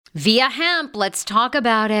Via Hemp, let's talk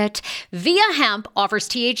about it. Via Hemp offers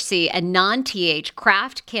THC and non-TH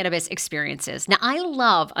craft cannabis experiences. Now, I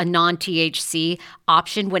love a non-THC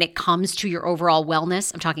option when it comes to your overall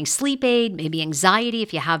wellness. I'm talking sleep aid, maybe anxiety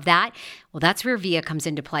if you have that. Well, that's where Via comes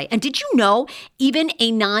into play. And did you know even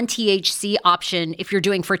a non-THC option, if you're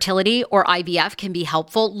doing fertility or IVF, can be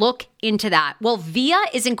helpful? Look into that. Well, Via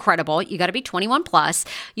is incredible. You got to be 21 plus.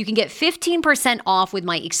 You can get 15% off with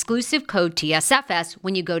my exclusive code TSFS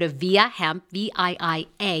when you go to Via Hemp,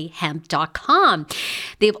 VIIA hemp.com.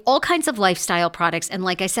 They have all kinds of lifestyle products. And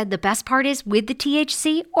like I said, the best part is with the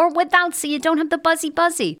THC or without, so you don't have the buzzy.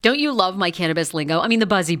 Don't you love my cannabis lingo? I mean, the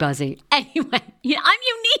buzzy. Anyway, I'm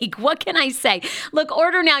unique. What can I say? Look,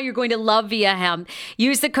 order now. You're going to love Via Hemp.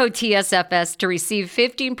 Use the code TSFS to receive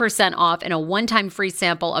 15% off and a one-time free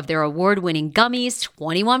sample of their award-winning gummies,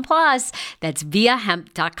 21 plus. That's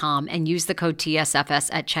viahemp.com, and use the code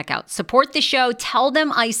TSFS at checkout. Support the show. Tell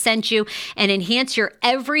them I sent you, and enhance your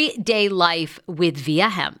everyday life with Via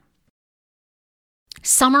Hemp.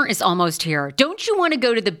 Summer is almost here. Don't you want to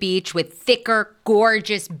go to the beach with thicker,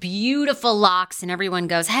 gorgeous, beautiful locks, and everyone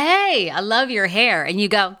goes, "Hey, I love your hair," and you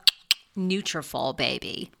go, "Nutrafol,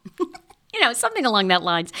 baby." Something along that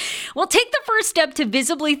lines. Well, take the first step to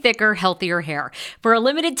visibly thicker, healthier hair. For a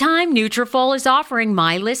limited time, Nutrafol is offering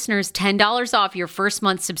my listeners $10 off your first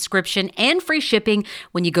month subscription and free shipping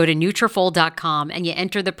when you go to Nutrafol.com and you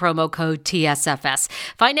enter the promo code TSFS.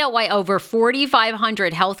 Find out why over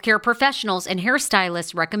 4,500 healthcare professionals and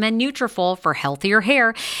hairstylists recommend Nutrafol for healthier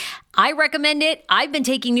hair. I recommend it. I've been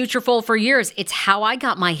taking Nutrafol for years. It's how I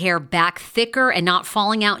got my hair back thicker and not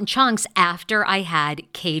falling out in chunks after I had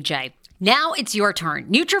KJ. Now it's your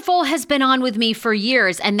turn. Nutrafol has been on with me for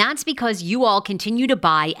years, and that's because you all continue to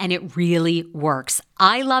buy, and it really works.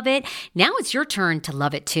 I love it. Now it's your turn to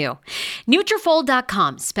love it too.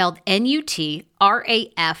 Nutrafol.com, spelled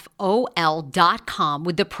Nutrafol.com,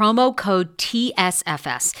 with the promo code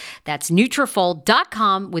TSFS. That's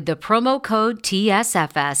Nutrafol.com with the promo code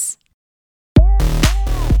TSFS.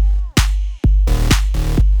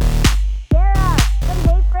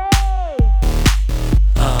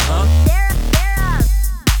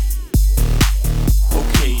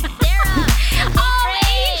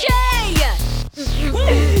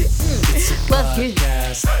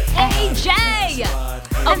 AJ!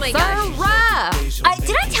 Oh my gosh.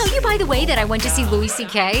 Did I tell you, by the way, that I went to see Louis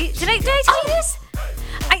C.K.? Did I tell you this?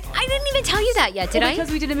 I didn't even tell you that yet, did I? Because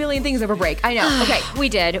we did a million things over break. I know. Okay. We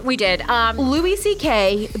did. Louis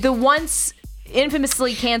C.K., the once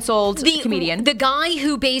infamously canceled comedian. The guy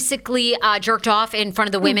who basically jerked off in front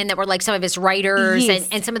of the women that were like some of his writers, yes,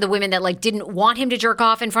 and some of the women that like didn't want him to jerk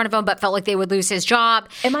off in front of them but felt like they would lose his job.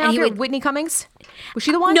 Am I out there? Whitney Cummings? Was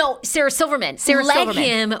she the one? No, Sarah Silverman. Let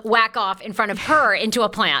him whack off in front of her into a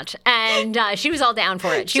plant, and she was all down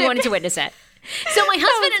for it. She wanted to witness it. So my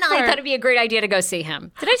husband and I thought it'd be a great idea to go see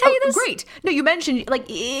him. Did I tell you this? Great. No, you mentioned,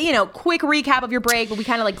 quick recap of your break, but we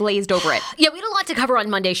kind of glazed over it. Yeah, we had a lot to cover on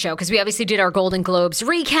Monday's show because we obviously did our Golden Globes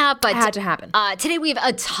recap, but it had to happen. Today we have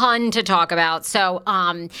a ton to talk about. So,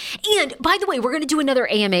 and by the way, we're going to do another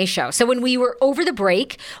AMA show. So when we were over the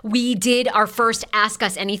break, we did our first Ask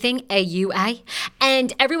Us Anything, AUA,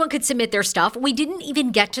 and everyone could submit their stuff. We didn't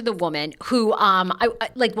even get to the woman who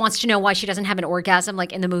wants to know why she doesn't have an orgasm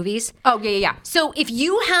like in the movies. Oh, yeah. So if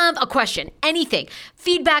you have a question, anything,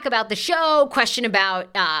 feedback about the show, question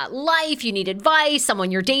about life, you need advice,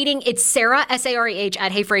 someone you're dating, it's Sarah, SAREH,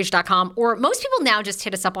 at heyfrage.com. Or most people now just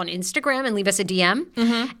hit us up on Instagram and leave us a DM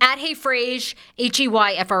at heyfrage,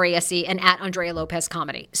 HEYFRASE, and at Andrea Lopez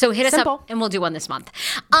Comedy. So hit us up and we'll do one this month.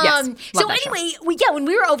 Yes, so anyway, when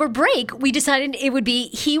we were over break, we decided it would be,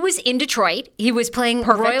 he was in Detroit. He was playing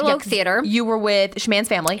Royal Oak Theater. You were with Schman's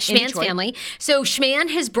family. Schman's family. So Schman,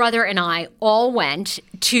 his brother, and I all went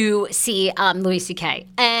to see Louis C.K.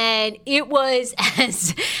 And it was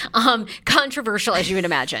as controversial as you would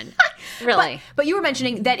imagine. Really. But you were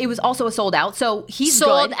mentioning that it was also a sold out. So he's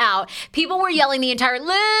sold out. People were yelling the entire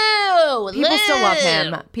Lou. People still love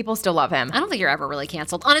him. People still love him. I don't think you're ever really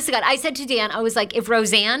canceled. Honest to God, I said to Dan, I was like, if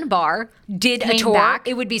Roseanne Barr did a tour,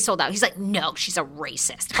 it would be sold out. He's like, no, she's a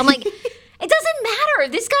racist. I'm like, it doesn't matter.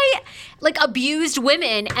 This guy abused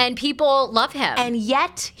women and people love him. And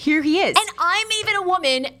yet, here he is. And I'm even a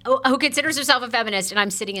woman who considers herself a feminist, and I'm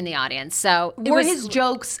sitting in the audience. So were his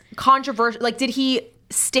jokes controversial? Did he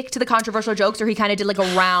stick to the controversial jokes, or he kind of did a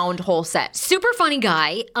round whole set? Super funny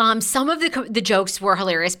guy. Some of the jokes were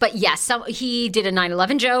hilarious, but yes, he did a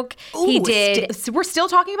 9/11 joke. Ooh, he did. We're still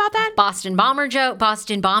talking about that? Boston bombing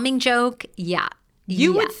joke. Yeah.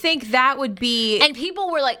 You would think that would be... And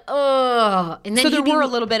people were like, oh. And then so there were a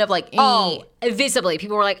little bit of like, oh, visibly.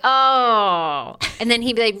 People were like, oh. And then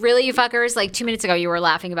he'd be like, really, you fuckers? Like 2 minutes ago, you were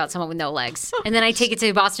laughing about someone with no legs. And then I take it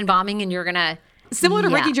to Boston bombing and you're going to... Similar to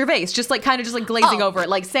Ricky Gervais, just like kind of just like glazing over it,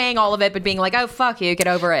 like saying all of it, but being like, oh, fuck you, get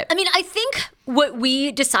over it. I mean, I think what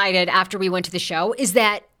we decided after we went to the show is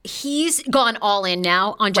that he's gone all in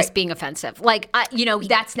now on just being offensive. Like,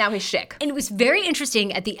 that's now his shtick. And it was very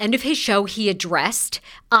interesting. At the end of his show, he addressed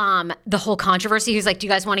the whole controversy. He was like, do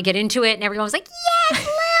you guys want to get into it? And everyone was like, yes,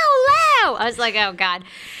 Lou. I was like, oh, God.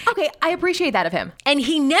 Okay, I appreciate that of him. And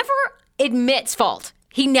he never admits fault.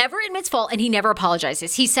 He never admits fault, and he never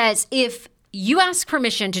apologizes. He says, if you ask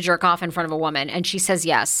permission to jerk off in front of a woman and she says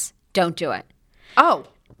yes, don't do it. Oh.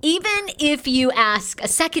 Even if you ask a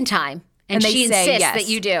second time and she insists that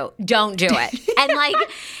you do, don't do it. And like,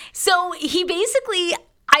 so he basically,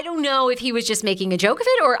 I don't know if he was just making a joke of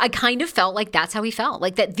it, or I kind of felt like that's how he felt.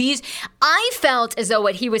 Like that I felt as though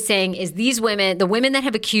what he was saying is these women, the women that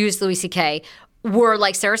have accused Louis C.K. were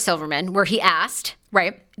like Sarah Silverman, where he asked,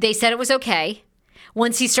 right? They said it was okay.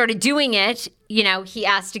 Once he started doing it, he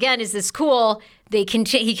asked again, is this cool? He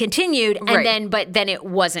continued, and then it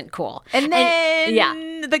wasn't cool. And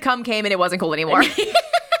then the cum came and it wasn't cool anymore. And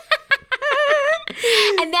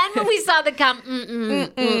then when we saw the cum,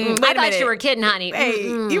 I thought you were kidding, honey. Hey,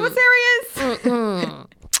 you were serious?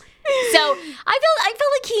 So I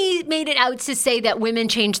felt like he made it out to say that women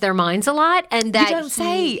change their minds a lot, and that you don't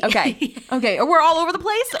say. Okay. We're all over the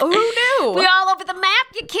place. Who knew? We're all over the map.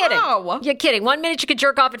 You're kidding. Oh. You're kidding. 1 minute you could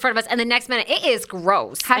jerk off in front of us, and the next minute it is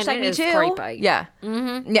gross. Hashtag me too. Creepy. Yeah.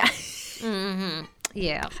 Mm-hmm. Yeah. Mm-hmm.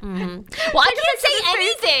 Yeah. Mm-hmm. Well, I can't say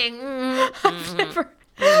anything.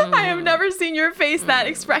 I have never seen your face that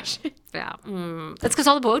expression. Yeah. That's because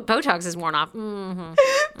all the Botox is worn off.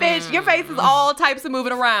 Bitch, your face is all types of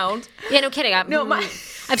moving around. Yeah, no kidding. I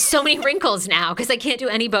have so many wrinkles now because I can't do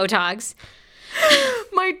any Botox.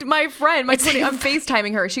 My friend, I'm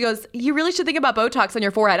FaceTiming her. She goes, you really should think about Botox on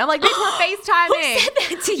your forehead. I'm like, bitch, we're FaceTiming. Who said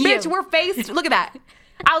that to you? Bitch, we're Look at that.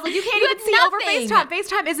 I was like, you can't even see over FaceTime.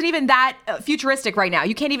 FaceTime isn't even that futuristic right now.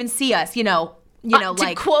 You can't even see us,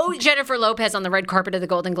 to quote Jennifer Lopez on the red carpet of the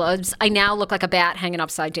Golden Globes, I now look like a bat hanging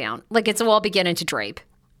upside down. Like it's all beginning to drape.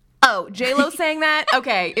 Oh, J-Lo saying that?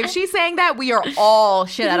 Okay, if she's saying that, we are all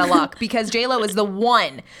shit out of luck because J-Lo is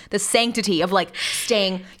the sanctity of like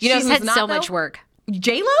staying. She's had so much work.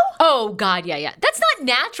 J-Lo? Oh, God, yeah. That's not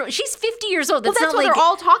natural. She's 50 years old. That's not what they're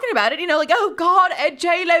all talking about it. Oh, God,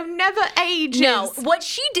 J-Lo never ages. No, what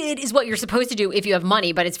she did is what you're supposed to do if you have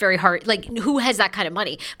money, but it's very hard. Like, who has that kind of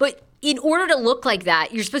money? But in order to look like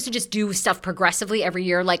that, you're supposed to just do stuff progressively every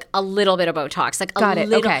year, like a little bit of Botox, like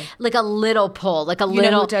like a little pull, like a little.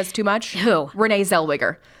 You know who does too much? Who? Renee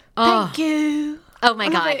Zellweger. Oh. Thank you. Oh my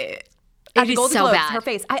God. It is Golden so Globes, bad. Her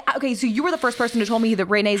face. Okay, so you were the first person who told me that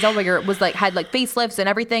Renee Zellweger had facelifts and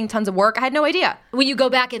everything, tons of work. I had no idea. When you go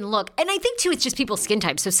back and look, and I think too, it's just people's skin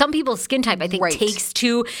type. So some people's skin type, I think, takes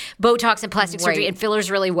to Botox and plastic surgery and fillers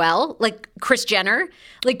really well. Like Kris Jenner.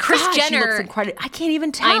 She looks incredible. I can't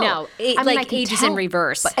even tell. I know. I can ages in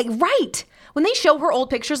reverse. But, right. When they show her old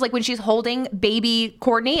pictures, like when she's holding baby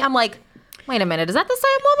Courtney, I'm like, wait a minute, is that the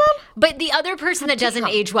same woman? But the other person that doesn't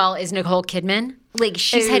age well is Nicole Kidman. Like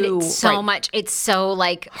she's had so much. It's so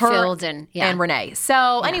filled and Renee.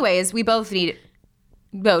 So, anyways, we both need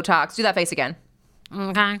Botox. Do that face again.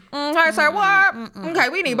 Okay. Okay, so what? Okay,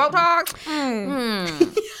 we need Botox.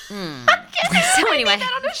 So anyway,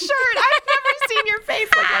 that on a shirt. I've never seen your face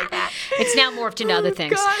look like that. It's now morphed into other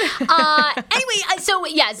things. So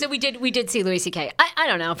we did see Louis C.K. I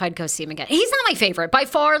don't know if I'd go see him again. He's not my favorite by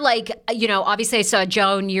far. Obviously I saw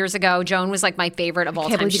Joan years ago. Joan was like my favorite of all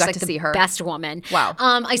time. She's like the best woman. Wow.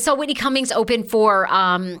 I saw Whitney Cummings open for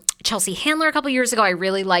Chelsea Handler a couple years ago. I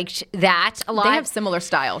really liked that a lot. They have similar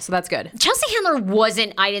styles, so that's good. Chelsea Handler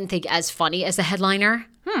wasn't, I didn't think, as funny as the headliner.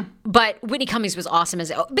 But Whitney Cummings was awesome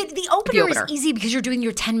but the opener is easy because you're doing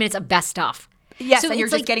your 10 minutes of best stuff. Yes, so and you're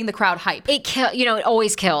just getting the crowd hype. It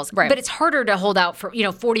always kills. Right. But it's harder to hold out for,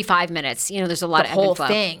 45 minutes. There's a lot of whole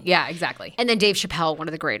thing. Yeah, exactly. And then Dave Chappelle, one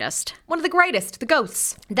of the greatest. One of the greatest. The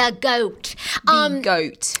ghosts. The goat. The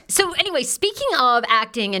goat. So anyway, speaking of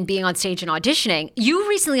acting and being on stage and auditioning, you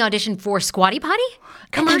recently auditioned for Squatty Potty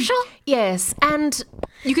commercial? Yes. And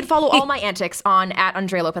you can follow all my antics at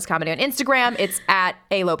Andrea Lopez Comedy on Instagram. It's at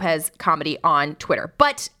A Lopez Comedy on Twitter.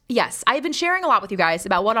 But Yes, I've been sharing a lot with you guys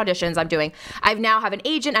about what auditions I'm doing. I now have an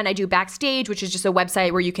agent and I do Backstage, which is just a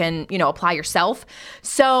website where you can, apply yourself.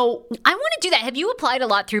 So I want to do that. Have you applied a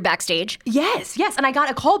lot through Backstage? yes. And I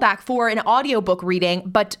got a call back for an audiobook reading,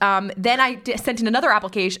 but then I sent in another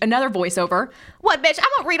application, another voiceover. What, bitch? I'm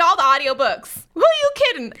going to read all the audiobooks. Who are you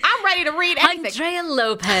kidding? I'm ready to read anything. Andrea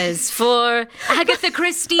Lopez for Agatha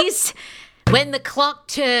Christie's When the Clock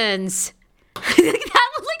Turns. That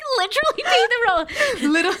would literally be the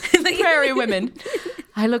role. Little prairie women.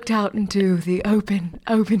 I looked out into the open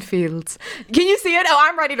fields. Can you see it? Oh,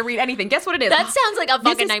 I'm ready to read anything. Guess what it is? That sounds like a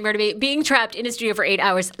fucking nightmare to me. Being trapped in a studio for 8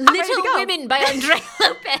 hours. ready to Little go. Women by Andrea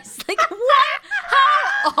Lopez. What? How?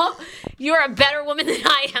 Oh, you're a better woman than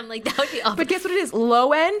I am. That would be awful. But guess what it is?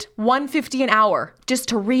 Low end, $150 an hour. Just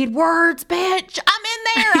to read words, bitch. I'm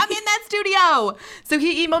in there. I'm in that studio. So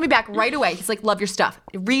he emailed me back right away. He's like, love your stuff.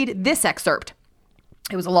 Read this excerpt.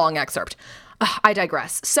 It was a long excerpt. I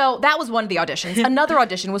digress. So that was one of the auditions. Another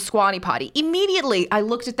audition was Squatty Potty. Immediately, I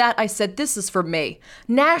looked at that. I said, this is for me.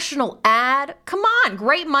 National ad. Come on.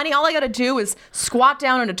 Great money. All I got to do is squat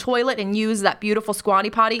down in a toilet and use that beautiful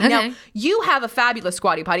Squatty Potty. Okay. Now, you have a fabulous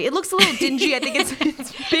Squatty Potty. It looks a little dingy. I think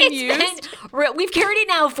it's been used. We've carried it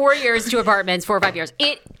now 4 years to apartments, 4 or 5 years.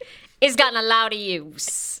 It has gotten a lot of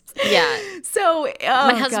use. Yeah. So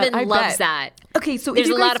My husband I loves bet. that. Okay, so There's if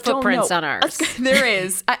you a guys lot of don't footprints know, on ours. There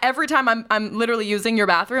is. Every time I'm literally using your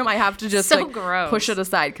bathroom, I have to just So gross. push it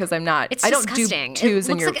aside because I'm not. It's I don't disgusting. do twos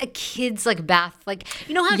it in looks your. like a kid's bath.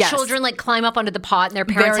 You know how Yes. children climb up onto the pot and their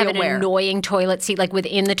parents Very have an aware. annoying toilet seat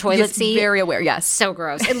within the toilet Yes, seat. very aware. Yes. So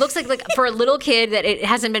gross. It looks like for a little kid that it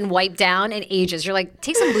hasn't been wiped down in ages. You're like,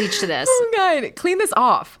 take some bleach to this. Oh God, clean this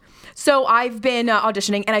off. So I've been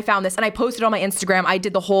auditioning and I found this and I posted on my Instagram. I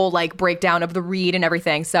did the whole breakdown of the read and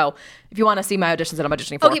everything. So if you want to see my auditions that I'm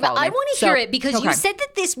auditioning for, Okay, but follow me. I want to hear it because okay. you said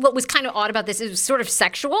that what was kind of odd about this is sort of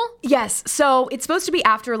sexual. Yes. So it's supposed to be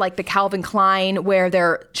after the Calvin Klein where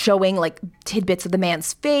they're showing tidbits of the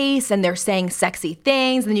man's face and they're saying sexy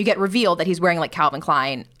things. And then you get revealed that he's wearing Calvin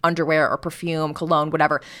Klein underwear or perfume, cologne,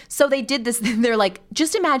 whatever. So they did this. They're like,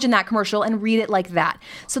 just imagine that commercial and read it like that.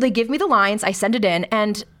 So they give me the lines. I send it in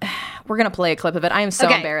and we're going to play a clip of it. I am so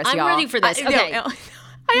embarrassed, I'm y'all. ready for this. Okay.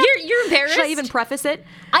 You're embarrassed? Should I even preface it?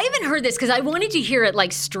 I haven't heard this because I wanted to hear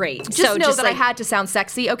it straight. Just know that I had to sound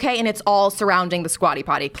sexy, okay? And it's all surrounding the Squatty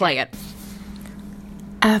Potty. Play it.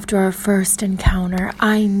 After our first encounter,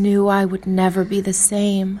 I knew I would never be the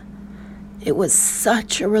same. It was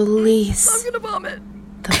such a release. I'm gonna vomit.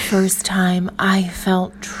 The first time I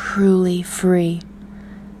felt truly free.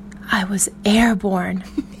 I was airborne,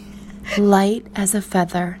 light as a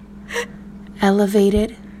feather,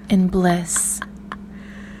 elevated in bliss.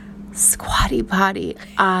 Squatty Potty,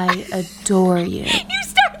 I adore you. You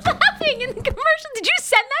start laughing in the commercial. Did you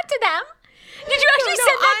send that to them? Did you actually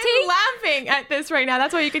send that to I'm laughing at this right now.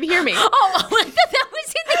 That's why you can hear me. Oh, I thought that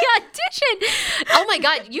was in the audition. Oh my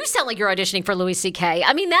God, you sound like you're auditioning for Louis C.K.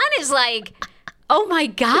 I mean, that is oh my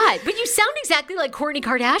God. But you sound exactly like Kourtney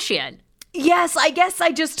Kardashian. Yes, I guess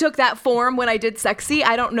I just took that form when I did Sexy.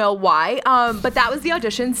 I don't know why. But that was the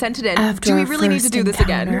audition. Sent it in. After do we our really need to first do this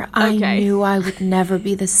encounter, again? I knew I would never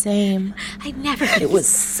be the same. I never. It was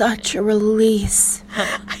such a release.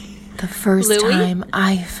 The first Louis? time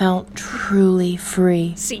I felt truly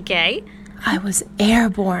free. CK. I was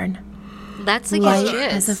airborne, That's like light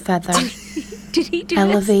his as a jizz. feather, Did he do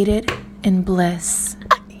elevated in bliss.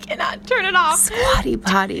 I cannot turn it off. Squatty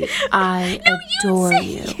Potty, I adore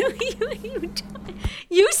you.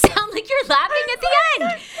 You sound like you're laughing at the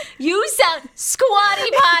end. You sound Squatty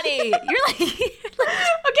Potty. You're like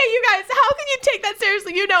Okay, you guys, how can you take that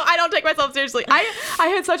seriously? You know I don't take myself seriously. I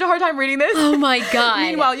had such a hard time reading this. oh my God.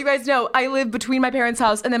 Meanwhile, you guys know I live between my parents'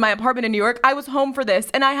 house and then my apartment in New York. I was home for this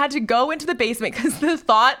and I had to go into the basement because the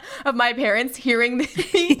thought of my parents hearing me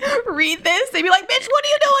read this, they'd be like, bitch, what are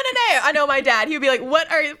you doing in there? I know my dad. He would be like, what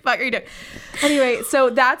the fuck are you doing? Anyway, so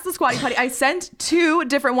that's the Squatty Potty. I sent 2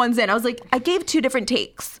 different ones in. I was like, I gave 2 different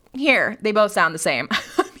takes. Here, they both sound the same.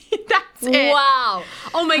 I mean, that's it. Wow.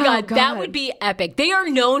 Oh my God, that God. would be epic. They are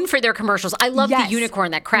known for their commercials. I love Yes. the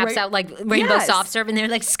unicorn that craps Right. out like rainbow Yes. soft serve and they're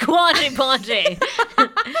like Squatty Potty.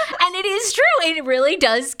 And it is true. It really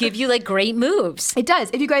does give you great moves. It does.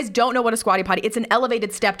 If you guys don't know what a Squatty Potty, it's an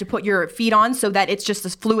elevated step to put your feet on so that it's just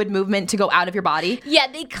this fluid movement to go out of your body. Yeah,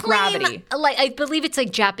 they claim Gravity. I believe it's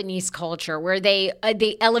Japanese culture where they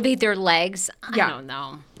elevate their legs. I Yeah. don't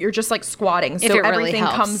know. You're just squatting, so it really everything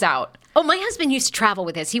helps. comes out. Oh, my husband used to travel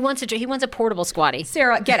with his. He wants a portable squatty.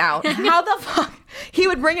 Sarah, get out. How the fuck? He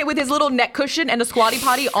would bring it with his little neck cushion and a squatty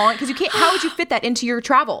potty on, because you can't. How would you fit that into your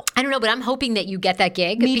travel? I don't know, but I'm hoping that you get that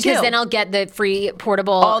gig. Me because too. then I'll get the free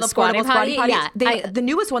portable All the squatty portable potty. squatty potties. Yeah, The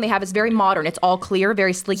newest one they have is very modern. It's all clear,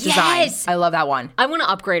 very sleek Yes! design. I love that one. I want to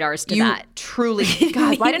upgrade ours to You that. truly,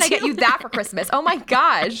 God, why didn't I get you that for Christmas? Oh my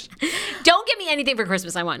gosh. Don't get me anything for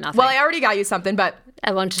Christmas. I want nothing. Well, I already got you something, but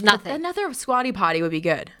I want nothing. another squatty potty would be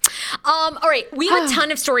good. All right, we have a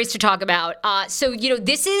ton of stories to talk about. So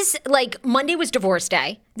this is like Monday was divorce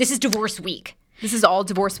day. This is divorce week. This is all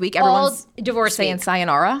divorce week. Everyone's divorce saying week.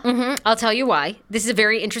 sayonara. I'll tell you why. This is a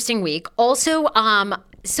very interesting week. Also,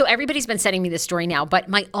 so everybody's been sending me this story now, but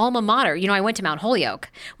my alma mater, I went to Mount Holyoke,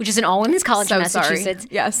 which is an all-women's college in Massachusetts.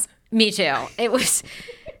 Sorry. Yes. Me too. It was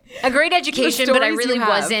a great education, but I stories really you have.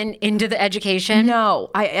 wasn't into the education. No,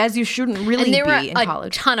 as you shouldn't really And there were be in a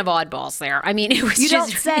college. ton of oddballs there. I mean, it was You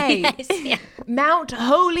just... don't say. Yes, yeah. Mount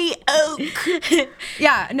Holyoke.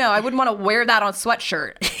 Yeah, no, I wouldn't want to wear that on a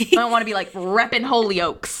sweatshirt. I don't want to be like repping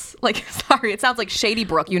Holyokes. Like, sorry, it sounds like Shady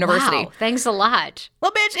Brook University. Wow, thanks a lot.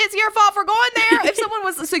 Well, bitch, it's your fault for going there. If someone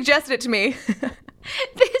was suggested it to me.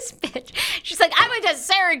 This bitch, she's like, I went to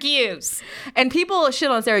Syracuse. And people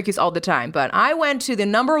shit on Syracuse all the time, but I went to the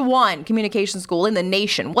 #1 communication school in the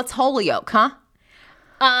nation. What's Holyoke, huh?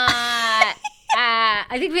 I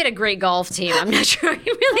think we had a great golf team. I'm not sure. I'm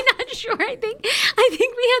really not sure. I think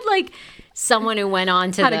we had like someone who went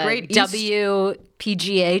on to Had a the great East-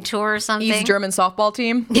 WPGA tour or something. East German softball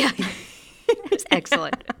team. Yeah. It was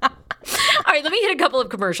excellent. All right, let me hit a couple of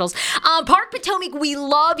commercials. Park Potomac, we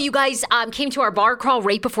love you guys. Came to our bar crawl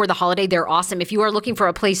right before the holiday. They're awesome. If you are looking for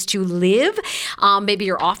a place to live, maybe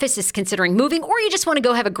your office is considering moving, or you just want to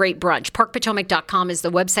go have a great brunch, parkpotomac.com is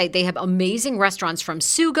the website. They have amazing restaurants from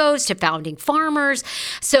Sugo's to Founding Farmers.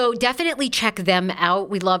 So definitely check them out.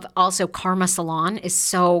 We love also Karma Salon is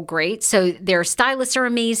so great. So their stylists are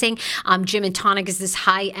amazing. Gym and Tonic is this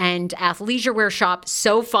high-end athleisure wear shop.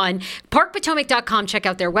 So fun. Parkpotomac.com. Check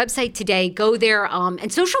out their website today. Go there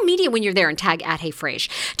and social media when you're there and tag at HeyFrase.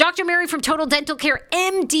 Dr. Mary from Total Dental Care,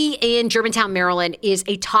 MD in Germantown, Maryland, is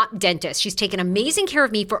a top dentist. She's taken amazing care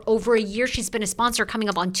of me for over a year. She's been a sponsor coming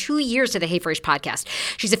up on 2 years of the HeyFrase podcast.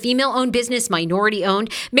 She's a female-owned business, minority-owned.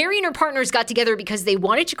 Mary and her partners got together because they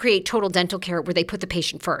wanted to create Total Dental Care where they put the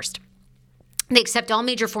patient first. They accept all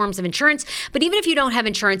major forms of insurance, but even if you don't have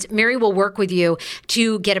insurance, Mary will work with you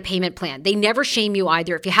to get a payment plan. They never shame you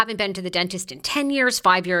either. If you haven't been to the dentist in 10 years,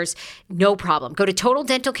 5 years, no problem. Go to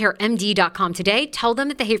TotalDentalCareMD.com today. Tell them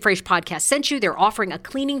that the HeyFrase podcast sent you. They're offering a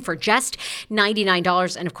cleaning for just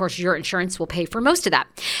 $99, and of course, your insurance will pay for most of that.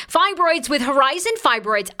 Fibroids with Horizon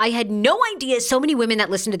Fibroids. I had no idea so many women that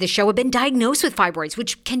listen to this show have been diagnosed with fibroids,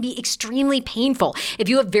 which can be extremely painful. If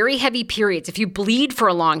you have very heavy periods, if you bleed for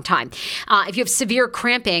a long time, if you have severe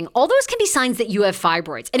cramping, all those can be signs that you have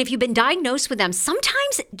fibroids. And if you've been diagnosed with them,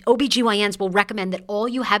 sometimes OBGYNs will recommend that all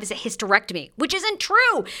you have is a hysterectomy, which isn't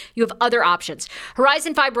true. You have other options.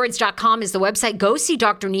 HorizonFibroids.com is the website. Go see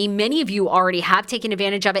Dr. Nee. Many of you already have taken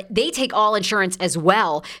advantage of it. They take all insurance as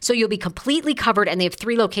well, so you'll be completely covered. And they have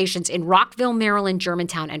 3 locations in Rockville, Maryland,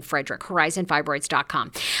 Germantown, and Frederick.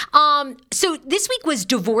 HorizonFibroids.com. So this week was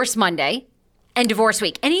Divorce Monday and Divorce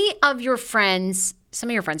Week. Any of your friends... Some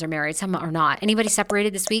of your friends are married, some are not. Anybody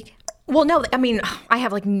separated this week? Well, no, I mean, I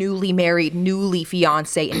have like newly married, newly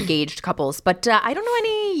fiancé, engaged couples, but I don't know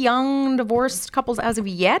any young divorced couples as of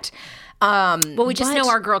yet. Well, we just know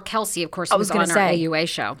our girl Kelsey, of course, was on our AUA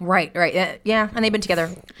show. Right. Yeah, and they've been together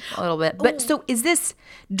a little bit. But so is this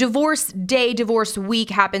divorce day, divorce week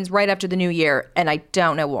happens right after the new year, and I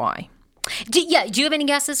don't know why. Do you have any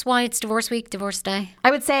guesses why it's divorce week, divorce day?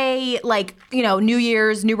 I would say, like, New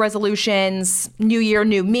Year's, new resolutions, new year,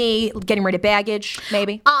 new me, getting rid of baggage,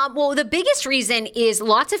 maybe. Well, the biggest reason is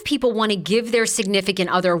lots of people want to give their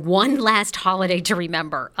significant other one last holiday to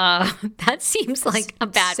remember. That seems like a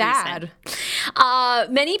bad Sad.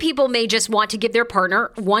 reason. Many people may just want to give their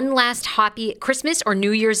partner one last happy Christmas or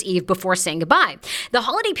New Year's Eve before saying goodbye. The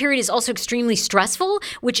holiday period is also extremely stressful,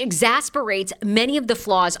 which exasperates many of the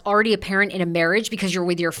flaws already apparent in a marriage because you're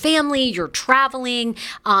with your family, you're traveling,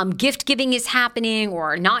 gift giving is happening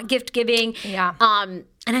or not gift giving. Yeah.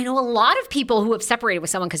 And I know a lot of people who have separated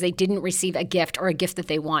with someone because they didn't receive a gift or a gift that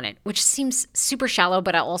they wanted, which seems super shallow,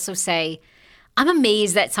 but I'll also say I'm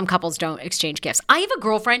amazed that some couples don't exchange gifts. I have a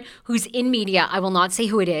girlfriend who's in media. I will not say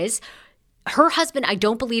who it is. Her husband, I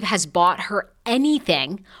don't believe, has bought her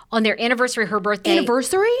anything on their anniversary, her birthday.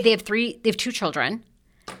 Anniversary? They have 2 children.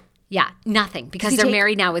 Yeah, nothing because they're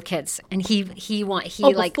married now with kids, and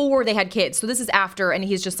before they had kids. So this is after, and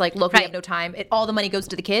he's just like, look, we have no time. All the money goes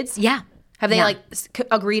to the kids. Yeah. Have they Yeah.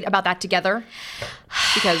 agreed about that together?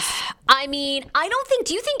 Because I mean,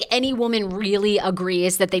 do you think any woman really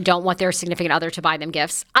agrees that they don't want their significant other to buy them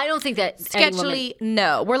gifts? I don't think that any woman- sketchily,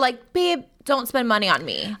 no. We're like, babe, don't spend money on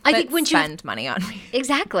me. I but think when you- spend money on me.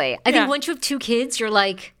 Exactly. I think once you have 2 kids, you're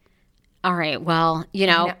like, all right, well, It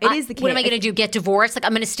is the what am I kid. going to do? Get divorced? Like,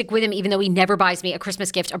 I'm going to stick with him even though he never buys me a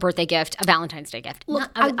Christmas gift, a birthday gift, a Valentine's Day gift. Look,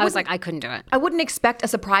 I was like, I couldn't do it. I wouldn't expect a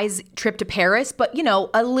surprise trip to Paris, but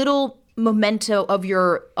a little memento of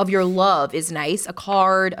your love is nice. A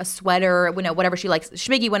card, a sweater, whatever she likes.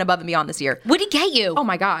 Schmiggy went above and beyond this year. What did he get you? Oh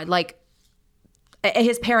my God.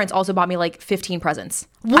 His parents also bought me 15 presents.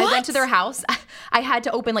 I What? went to their house. I had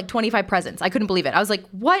to open 25 presents. I couldn't believe it. I was like,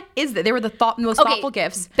 what is that? They were the most thoughtful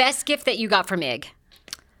gifts. Best gift that you got from Ig.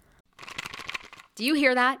 Do you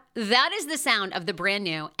hear that? That is the sound of the brand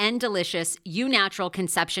new and delicious Eu Natural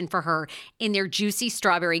Conception for Her in their juicy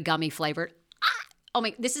strawberry gummy flavored. Oh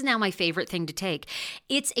my, this is now my favorite thing to take.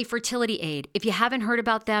 It's a fertility aid. If you haven't heard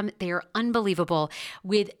about them, they are unbelievable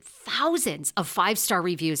with thousands of 5-star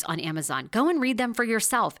reviews on Amazon. Go and read them for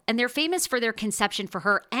yourself. And they're famous for their Conception for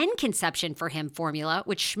Her and Conception for Him formula,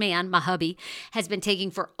 which Schman, my hubby, has been taking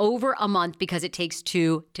for over a month because it takes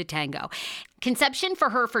 2 to tango. Conception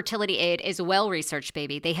for Her fertility aid is well-researched,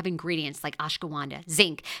 baby. They have ingredients like ashwagandha,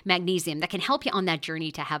 zinc, magnesium that can help you on that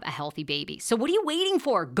journey to have a healthy baby. So what are you waiting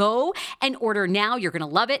for? Go and order now. You're going to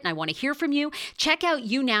love it, and I want to hear from you. Check out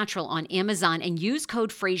Eu Natural on Amazon and use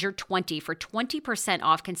code Fraser20 for 20%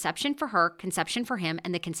 off Conception for Her, Conception for Him,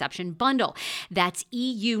 and the Conception Bundle. That's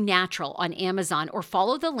EU Natural on Amazon, or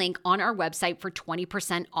follow the link on our website for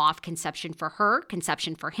 20% off Conception for Her,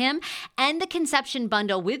 Conception for Him, and the Conception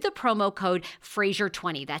Bundle with the promo code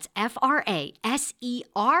Fraser20. That's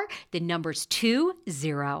FRASER, the numbers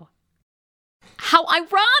 20. How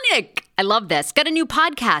ironic. I love this. Got a new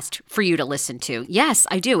podcast for you to listen to. Yes,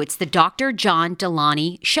 I do. It's the Dr. John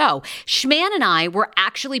Delaney Show. Schman and I were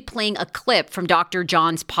actually playing a clip from Dr.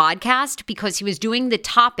 John's podcast because he was doing the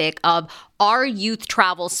topic of are youth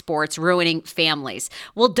travel sports ruining families?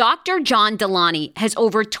 Well, Dr. John Delaney has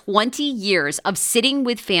over 20 years of sitting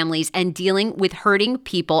with families and dealing with hurting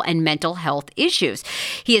people and mental health issues.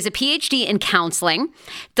 He has a PhD in counseling.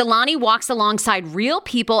 Delaney walks alongside real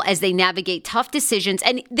people as they navigate tough decisions.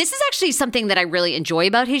 And this is actually something that I really enjoy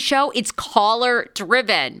about his show. It's caller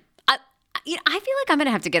driven. I feel like I'm going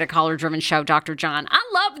to have to get a caller-driven show, Dr. John. I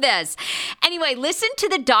love this. Anyway, listen to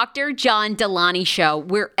the Dr. John Delaney Show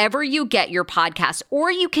wherever you get your podcast,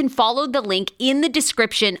 or you can follow the link in the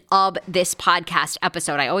description of this podcast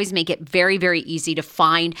episode. I always make it very, very easy to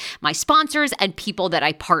find my sponsors and people that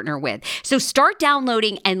I partner with. So start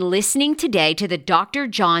downloading and listening today to the Dr.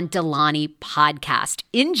 John Delaney podcast.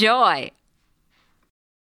 Enjoy.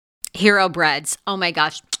 Hero Breads. Oh my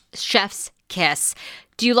gosh. Chef's kiss.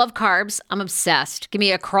 Do you love carbs? I'm obsessed. Give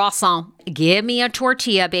me a croissant. Give me a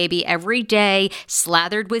tortilla, baby, every day,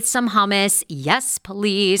 slathered with some hummus. Yes,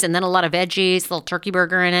 please. And then a lot of veggies, a little turkey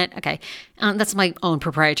burger in it. Okay. That's my own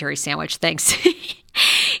proprietary sandwich. Thanks.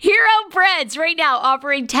 Hero Breads right now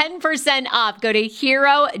offering 10% off. Go to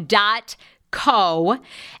hero.co.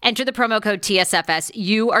 Enter the promo code TSFS.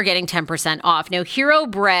 You are getting 10% off. Now, Hero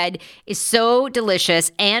Bread is so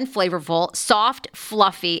delicious and flavorful, soft,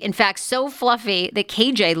 fluffy. In fact, so fluffy that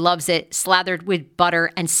KJ loves it slathered with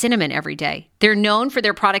butter and cinnamon every day. They're known for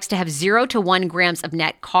their products to have 0 to 1 grams of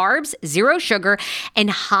net carbs, 0 sugar,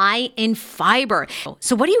 and high in fiber.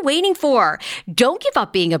 So what are you waiting for? Don't give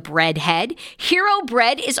up being a breadhead. Hero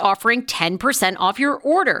Bread is offering 10% off your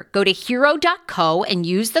order. Go to hero.co and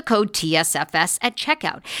use the code TSFS at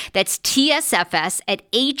checkout. That's TSFS at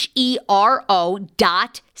HERO.CO.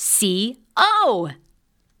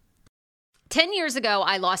 10 years ago,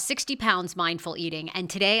 I lost 60 pounds mindful eating, and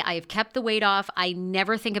today I have kept the weight off. I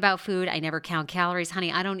never think about food. I never count calories.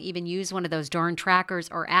 Honey, I don't even use one of those darn trackers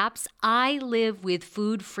or apps. I live with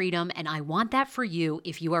food freedom, and I want that for you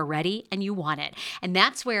if you are ready and you want it. And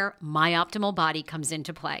that's where My Optimal Body comes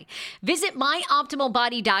into play. Visit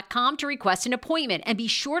myoptimalbody.com to request an appointment, and be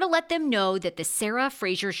sure to let them know that the Sarah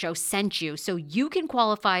Fraser Show sent you so you can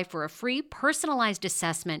qualify for a free personalized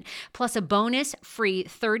assessment plus a bonus free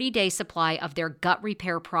 30-day supply of their gut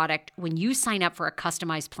repair product when you sign up for a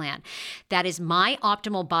customized plan. That is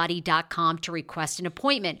myoptimalbody.com to request an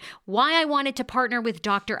appointment. Why I wanted to partner with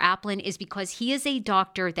Dr. Applin is because he is a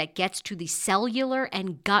doctor that gets to the cellular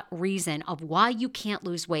and gut reason of why you can't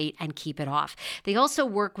lose weight and keep it off. They also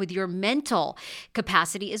work with your mental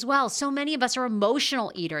capacity as well. So many of us are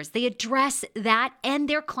emotional eaters. They address that, and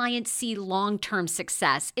their clients see long-term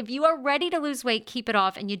success. If you are ready to lose weight, keep it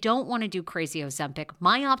off, and you don't want to do crazy Ozempic,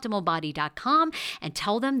 myoptimalbody.com, and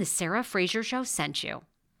tell them the Sarah Fraser Show sent you.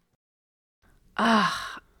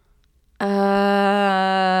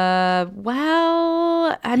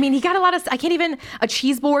 Well, I mean, he got a lot of, a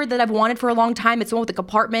cheese board that I've wanted for a long time. It's the one with the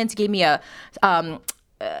compartments. He gave me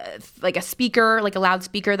like a speaker, like a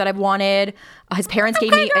loudspeaker that I've wanted. His parents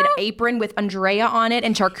gave me an apron with Andrea on it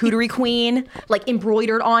and Charcuterie Queen, like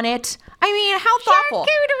embroidered on it. I mean, how thoughtful.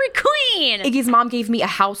 Charcuterie Queen. Iggy's mom gave me a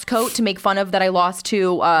house coat to make fun of that I lost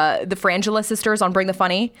to the Frangela sisters on Bring the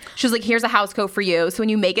Funny. She was like, here's a house coat for you. So when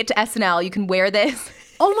you make it to SNL, you can wear this.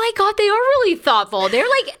 Oh my God, they are really thoughtful. They're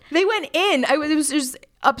like... They went in. It was just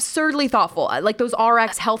absurdly thoughtful. Like those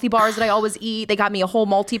RX healthy bars that I always eat. They got me a whole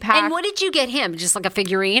multi-pack. And what did you get him? Just like a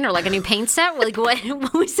figurine or like a new paint set? Like what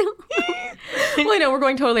was it? Well, I know, we're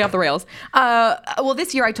going totally off the rails. Well,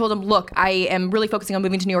 this year I told him, look, I am really focusing on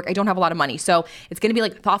moving to New York. I don't have a lot of money. So it's going to be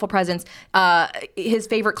like thoughtful presents. His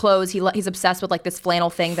favorite clothes, he's obsessed with like this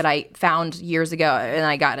flannel thing that I found years ago and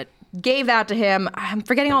I got it. Gave that to him. I'm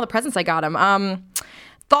forgetting all the presents I got him.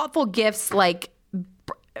 Thoughtful gifts like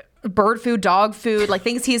bird food, dog food, like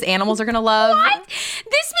things his animals are going to love. What? This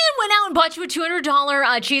man went out and bought you a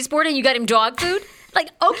 $200 cheese board and you got him dog food? Like,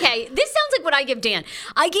 okay, this sounds like what I give Dan.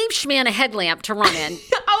 I gave Schman a headlamp to run in.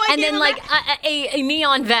 And then like a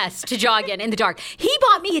neon vest to jog in the dark. He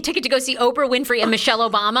bought me a ticket to go see Oprah Winfrey and Michelle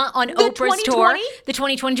Obama on Oprah's tour. The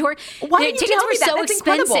 2020 tour. Why the didn't you tickets tell were me that? so That's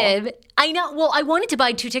expensive. incredible. I know. Well, I wanted to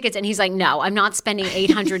buy 2 tickets and he's like, no, I'm not spending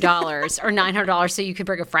 $800 or $900 so you could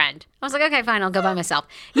bring a friend. I was like, okay, fine, I'll go by myself.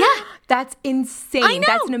 Yeah. That's insane. I know.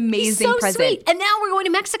 That's an amazing He's so present. Sweet. And now we're going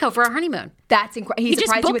to Mexico for our honeymoon. That's incredible. He just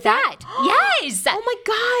surprised you booked with that? Yes. Oh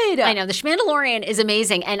my God. I know. The Schmandalorian is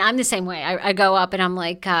amazing. And I'm the same way. I go up and I'm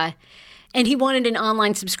like, and he wanted an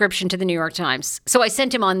online subscription to the New York Times. So I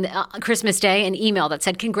sent him on Christmas Day an email that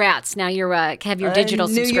said, congrats. Now you're have your digital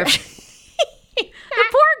subscription. The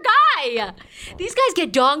poor guy. These guys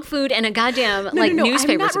get dog food and a goddamn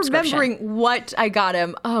newspaper I'm not subscription. remembering what I got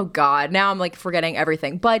him. Oh God. Now I'm like forgetting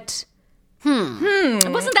everything. But It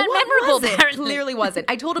wasn't that what memorable. was it? Apparently. Clearly wasn't.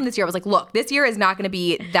 I told him this year, I was like, look, this year is not going to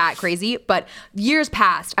be that crazy. But years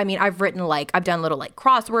past, I mean, I've done little like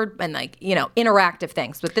crossword and like, interactive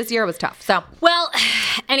things. But this year was tough. So. Well,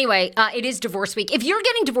 anyway, it is divorce week. If you're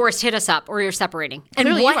getting divorced, hit us up or you're separating. And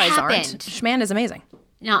Clearly what you guys happened? aren't. Schman is amazing.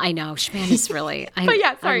 No, I know. Schman is really.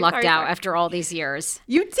 I lucked out after all these years.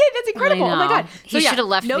 You did. That's incredible. Oh my God. He should have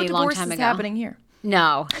left me a long time No divorce is ago. happening here.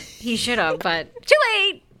 No, he should have, but too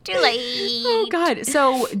late. Too late. Oh God.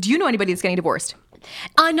 So do you know anybody that's getting divorced?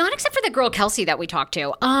 Not except for the girl Kelsey that we talked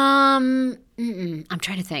to. I'm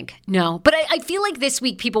trying to think. No, but I feel like this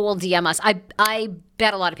week people will DM us. I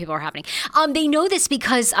bet a lot of people are happening. They know this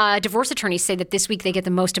because divorce attorneys say that this week they get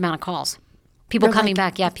the most amount of calls. People They're coming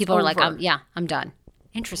like, back. Yeah, people are like, over. I'm done.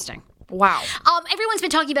 Interesting. Wow. Everyone's been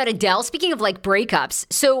talking about Adele. Speaking of like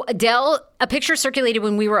breakups, so Adele, a picture circulated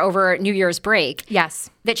when we were over New Year's break. Yes.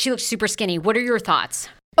 That she looked super skinny. What are your thoughts?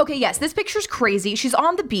 Okay, yes, this picture's crazy. She's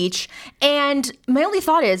on the beach, and my only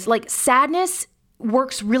thought is, like, sadness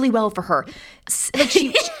works really well for her. Like,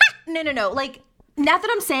 no. Like, not that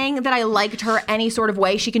I'm saying that I liked her any sort of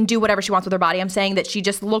way. She can do whatever she wants with her body. I'm saying that she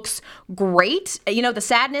just looks great. The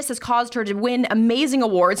sadness has caused her to win amazing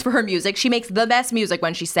awards for her music. She makes the best music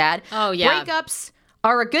when she's sad. Oh, yeah. Breakups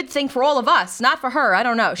are a good thing for all of us, not for her. I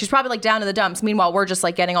don't know. She's probably like down in the dumps. Meanwhile, we're just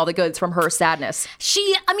like getting all the goods from her sadness.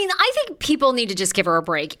 I think people need to just give her a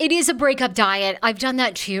break. It is a breakup diet. I've done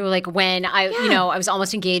that too. Like when I was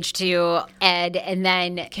almost engaged to Ed and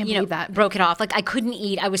then, believe that. broke it off. Like I couldn't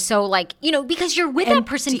eat. I was so like, because you're with that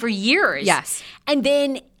person for years. Yes. And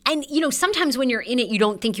then, sometimes when you're in it, you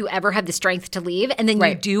don't think you ever have the strength to leave. And then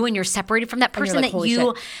you do, and you're separated from that person like, that holy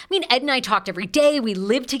you, shit. Ed and I talked every day. We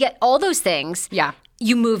lived to get all those things. Yeah.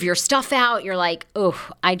 You move your stuff out. You're like,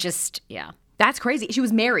 That's crazy. She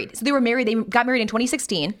was married. So they were married. They got married in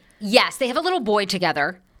 2016. Yes, they have a little boy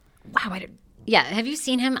together. Wow. Yeah, have you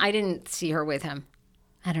seen him? I didn't see her with him.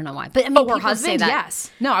 I don't know why. But I mean, her people say husband? that. Yes.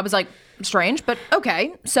 No, I was like, strange, but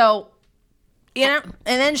okay. So, and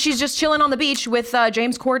then she's just chilling on the beach with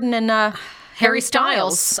James Corden and Harry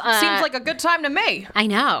Styles. Seems like a good time to me. I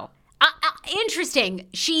know. Interesting.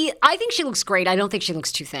 I think she looks great. I don't think she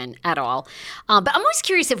looks too thin at all. But I'm always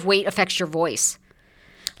curious if weight affects your voice.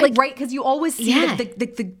 Like, right, because you always see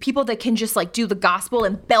the people that can just like do the gospel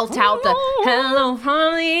and belt out the hello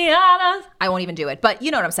from the others. I won't even do it, but you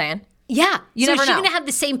know what I'm saying. Yeah. You so never is she know. going to have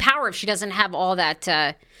the same power if she doesn't have all that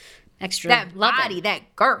extra That loving? body,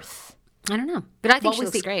 that girth. I don't know. But I think she we'll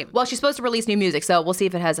looks see. great. Well, she's supposed to release new music, so we'll see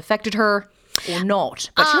if it has affected her. or not.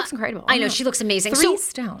 But she looks incredible. I know, she looks amazing. 3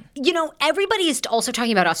 stone. You know, everybody is also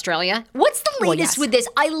talking about Australia. What's the latest with this?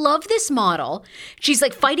 I love this model. She's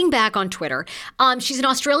like fighting back on Twitter. She's an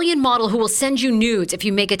Australian model who will send you nudes if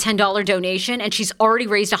you make a $10 donation, and she's already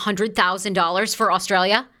raised $100,000 for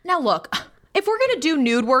Australia. Now look, if we're going to do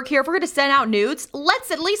nude work here, if we're going to send out nudes,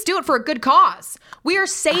 let's at least do it for a good cause. We are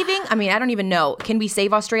saving, I mean, I don't even know. Can we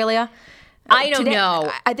save Australia? I don't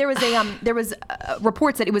know. There was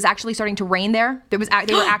reports that it was actually starting to rain there. They were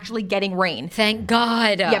actually getting rain. Thank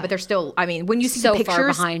God. Yeah, but they're still. I mean, when you see so the pictures, far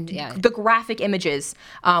behind. Yeah. The graphic images.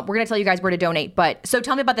 We're gonna tell you guys where to donate. But so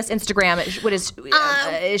tell me about this Instagram. What is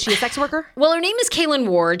she a sex worker? Well, her name is Kaylin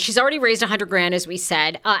Ward. She's already raised $100,000, as we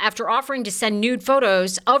said, after offering to send nude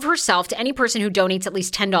photos of herself to any person who donates at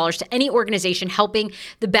least $10 to any organization helping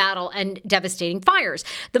the battle and devastating fires.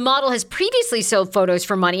 The model has previously sold photos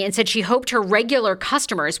for money and said she hoped her regular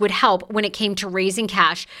customers would help when it came to raising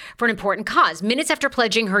cash for an important cause. Minutes after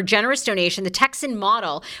pledging her generous donation, the Texan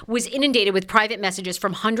model was inundated with private messages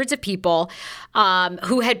from hundreds of people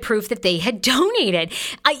who had proof that they had donated.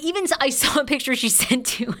 I saw a picture she sent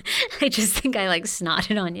to, I just think I like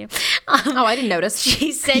snotted on you. I didn't notice.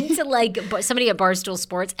 She sent to like somebody at Barstool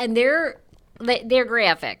Sports, and they're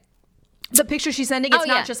graphic. The picture she's sending, it's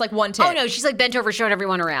not just like one tit. Oh no, she's like bent over, showing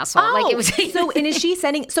everyone her asshole. Oh, like it was. And is she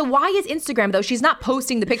sending? So why is Instagram though? She's not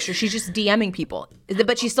posting the picture. She's just DMing people.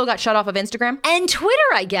 But she still got shut off of Instagram and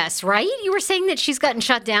Twitter, I guess. Right? You were saying that she's gotten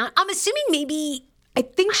shut down. I'm assuming maybe. I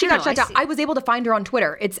think she got shut down. I was able to find her on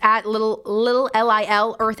Twitter. It's at little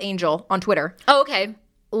LIL Earth Angel on Twitter. Oh, okay.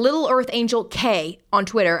 Little Earth Angel K on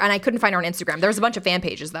Twitter, and I couldn't find her on Instagram. There's a bunch of fan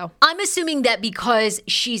pages though. I'm assuming that because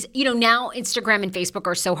she's, now Instagram and Facebook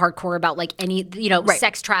are so hardcore about like any,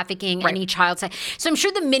 sex trafficking, any child sex. So I'm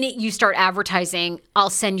sure the minute you start advertising, I'll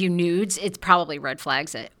send you nudes, it's probably red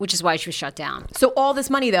flags it, which is why she was shut down. So all this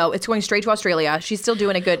money though, it's going straight to Australia. She's still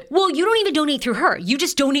doing a good. Well, you don't even donate through her. You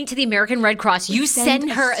just donate to the American Red Cross. You send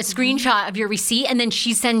her a screenshot of your receipt, and then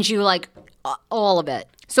she sends you like all of it.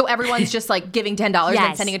 So everyone's just like giving $10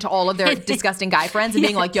 and sending it to all of their disgusting guy friends and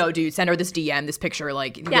being like, yo, dude, send her this DM, this picture.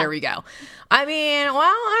 Like, there we go. I mean, well, all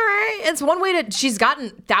right. It's one way to, she's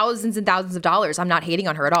gotten thousands and thousands of dollars. I'm not hating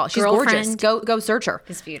on her at all. She's gorgeous. Go search her.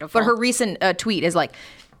 It's beautiful. But her recent tweet is like,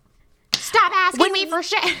 stop asking me for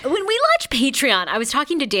shit. When we launch Patreon, I was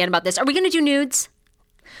talking to Dan about this. Are we going to do nudes?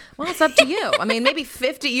 Well, it's up to you. I mean, maybe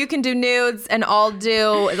 50. You can do nudes, and I'll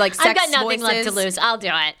do like sex voices. I've got nothing left to lose. I'll do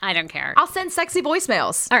it. I don't care. I'll send sexy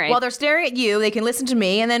voicemails. All right. While they're staring at you, they can listen to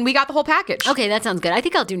me, and then we got the whole package. Okay, that sounds good. I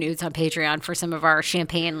think I'll do nudes on Patreon for some of our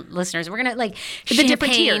champagne listeners. We're gonna like the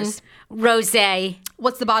different tiers: rosé.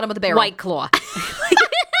 What's the bottom of the barrel? White Claw.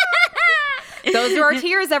 Those are our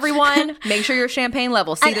tiers, everyone. Make sure your champagne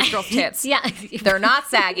level. See this girl's tits. Yeah, they're not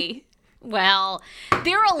saggy. Well,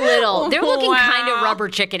 they're a little. They're looking kind of rubber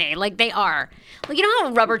chickeny. Like they are. Like you know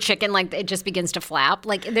how rubber chicken, like it just begins to flap.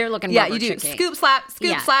 Like they're looking. Yeah, rubber you do. chicken. Scoop slap.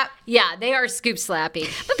 Slap. Yeah, they are scoop slappy.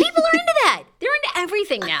 But people are into that. They're into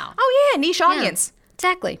everything now. Oh yeah, niche audience.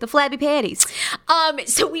 Exactly. The flabby patties.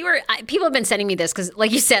 So people have been sending me this because,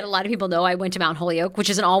 like you said, a lot of people know I went to Mount Holyoke,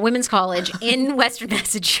 which is an all-women's college in Western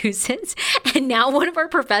Massachusetts. And now one of our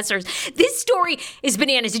professors, this story is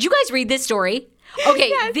bananas. Did you guys read this story? Okay,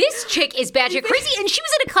 yes. This chick is batshit crazy, and she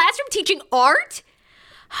was in a classroom teaching art.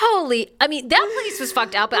 That place was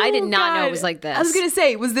fucked up, but I did not know it was like this. I was going to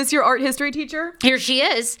say, was this your art history teacher? Here she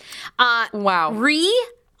is. Wow.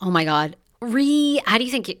 Oh my God. How do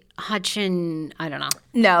you think Hutchin? I don't know.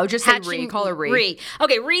 No, just say Ree. Call her Ree.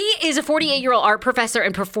 Okay, Ree is a 48-year-old art professor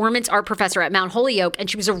and performance art professor at Mount Holyoke, and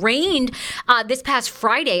she was arraigned this past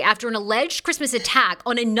Friday after an alleged Christmas attack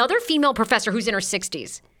on another female professor who's in her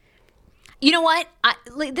 60s. You know what?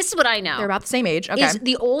 This is what I know. They're about the same age. Okay. Is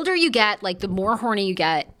the older you get, like the more horny you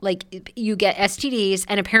get, like you get STDs,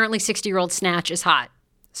 and apparently 60-year-old snatch is hot.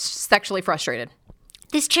 Sexually frustrated.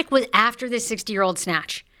 This chick was after this 60-year-old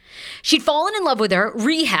snatch. She'd fallen in love with her,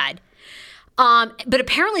 Ree had. But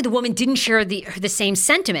apparently the woman didn't share the same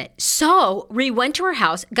sentiment. So Ree went to her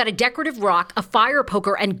house, got a decorative rock, a fire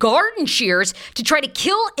poker, and garden shears to try to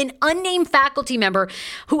kill an unnamed faculty member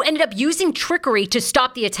who ended up using trickery to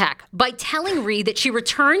stop the attack by telling Ree that she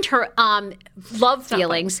returned her love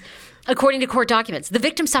feelings. According to court documents, the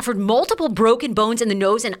victim suffered multiple broken bones in the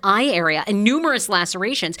nose and eye area and numerous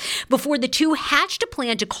lacerations before the two hatched a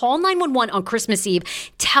plan to call 911 on Christmas Eve,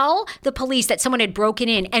 tell the police that someone had broken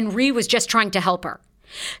in, and Ree was just trying to help her.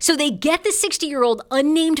 So they get the 60-year-old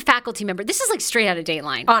unnamed faculty member. This is like straight out of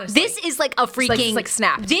Dateline. Honestly. This is like a freaking... It's like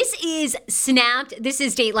Snapped. This is Snapped. This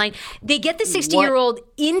is Dateline. They get the 60-year-old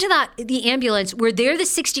into the ambulance where they're the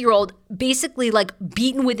 60-year-old basically like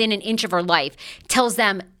beaten within an inch of her life, tells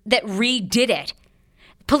them that Ree did it.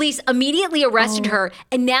 Police immediately arrested her,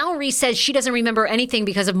 and now Ree says she doesn't remember anything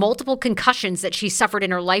because of multiple concussions that she suffered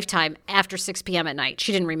in her lifetime after 6 p.m. at night.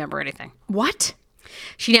 She didn't remember anything. What?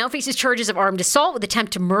 She now faces charges of armed assault with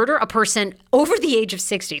attempt to murder a person over the age of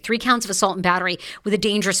 60, 3 counts of assault and battery with a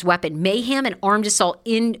dangerous weapon, mayhem and armed assault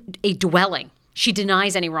in a dwelling. She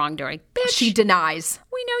denies any wrongdoing. Bitch, She denies.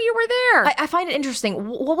 we know you were there. I find it interesting.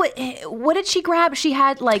 What did she grab? She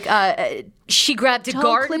had like She grabbed a toe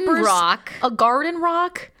garden clippers, rock, a garden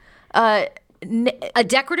rock, a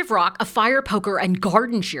decorative rock, a fire poker, and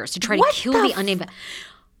garden shears to try to What kill the the unnamed...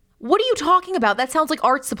 What are you talking about? That sounds like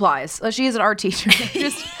art supplies. She is an art teacher.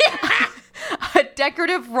 Just a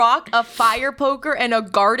decorative rock, a fire poker, and a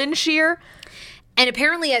garden shear. And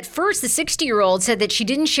apparently at first, the 60-year-old said that she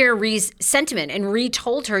didn't share Ree's sentiment, and Ree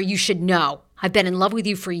told her, you should know. I've been in love with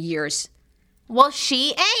you for years. Well,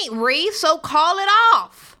 she ain't, Ree, so call it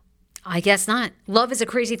off. I guess not. Love is a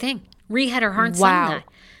crazy thing. Ree had her heart set on that.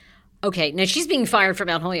 Okay, now she's being fired from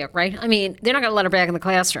Mount Holyoke, right? I mean, they're not going to let her back in the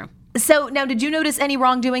classroom. So now, did you notice any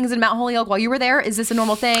wrongdoings in Mount Holyoke while you were there? Is this a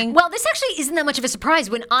normal thing? Well, this actually isn't that much of a surprise.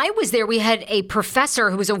 When I was there, we had a professor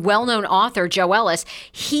who was a well-known author, Joe Ellis.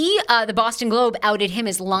 He, the Boston Globe, outed him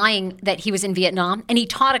as lying that he was in Vietnam, and he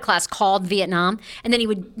taught a class called Vietnam, and then he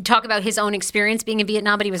would talk about his own experience being in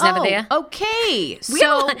Vietnam, but he was never there. Okay.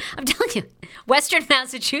 I'm telling you, Western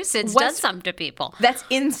Massachusetts does something to people. That's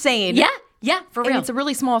insane. Yeah, for real. And it's a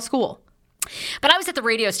really small school. But I was at the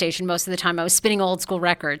radio station most of the time. I was spinning old school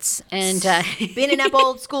records. And Spinning up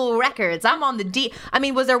old school records. I'm on the I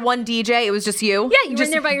mean, was there one DJ? It was just you? Yeah, you were in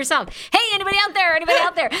there by yourself. Hey, anybody out there? Anybody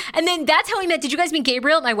out there? And then that's how we met. Did you guys meet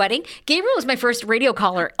Gabriel at my wedding? Gabriel was my first radio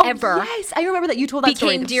caller ever. Yes, I remember that you told that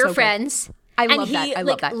story. Became dear friends. I love that. I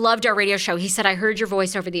love that. Loved our radio show. He said, I heard your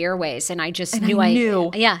voice over the airways, and I just knew.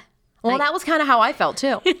 Yeah. Well, that was kind of how I felt,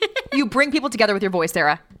 too. You bring people together with your voice,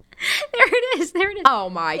 Sarah. There it is.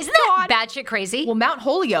 Oh, my God. Isn't that batshit crazy? Well, Mount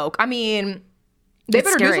Holyoke, I mean, they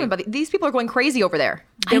better do something about it. These people are going crazy over there.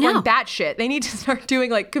 They're going batshit. They need to start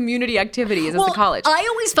doing like community activities as the college. I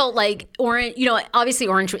always felt like Orange, obviously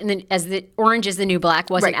Orange, Orange is the New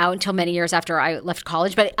Black wasn't out until many years after I left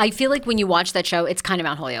college. But I feel like when you watch that show, it's kind of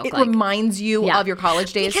Mount Holyoke. It reminds you of your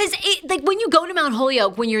college days. Because when you go to Mount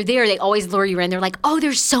Holyoke, when you're there, they always lure you in. They're like, oh,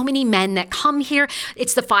 there's so many men that come here.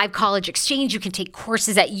 It's the 5 college exchange. You can take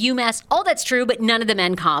courses at UMass. All that's true, but none of the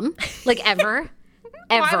men come, like ever.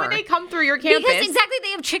 Ever. Why would they come through your campus? Because exactly, they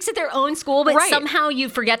have chicks at their own school, but somehow you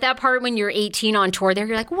forget that part when you're 18 on tour there.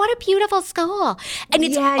 You're like, what a beautiful school. And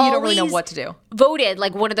it's you don't really know what to do. Voted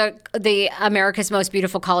like one of the America's most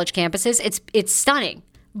beautiful college campuses. It's stunning.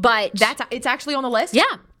 But it's actually on the list? Yeah.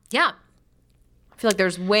 I feel like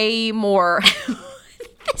there's way more.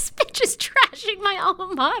 This bitch is trashing my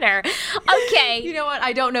alma mater. Okay. You know what?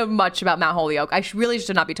 I don't know much about Mount Holyoke. I really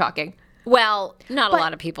should not be talking. Well, not a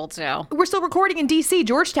lot of people do. We're still recording in D.C.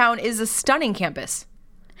 Georgetown is a stunning campus.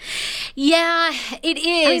 Yeah, it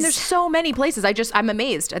is. I mean, there's so many places. I'm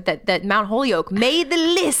amazed at that Mount Holyoke made the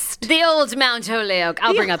list. The old Mount Holyoke.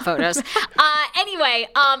 I'll bring up photos. Anyway,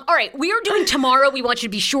 all right. We are doing tomorrow. We want you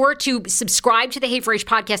to be sure to subscribe to the Hey Frase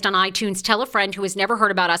podcast on iTunes. Tell a friend who has never heard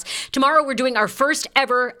about us. Tomorrow, we're doing our first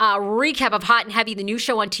ever recap of Hot and Heavy, the new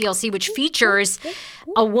show on TLC, which features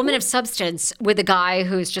a woman of substance with a guy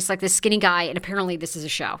who's just like this skinny guy, and apparently this is a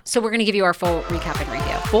show. So we're going to give you our full recap and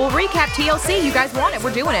review. Full recap, TLC. You guys want it.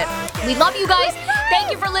 We're doing it. We love you guys. Thank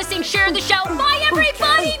you for listening. Share the show. Bye,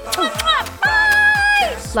 everybody.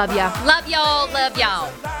 Bye. Love ya. Love y'all. Love y'all.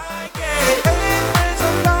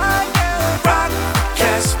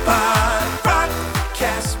 Broadcast by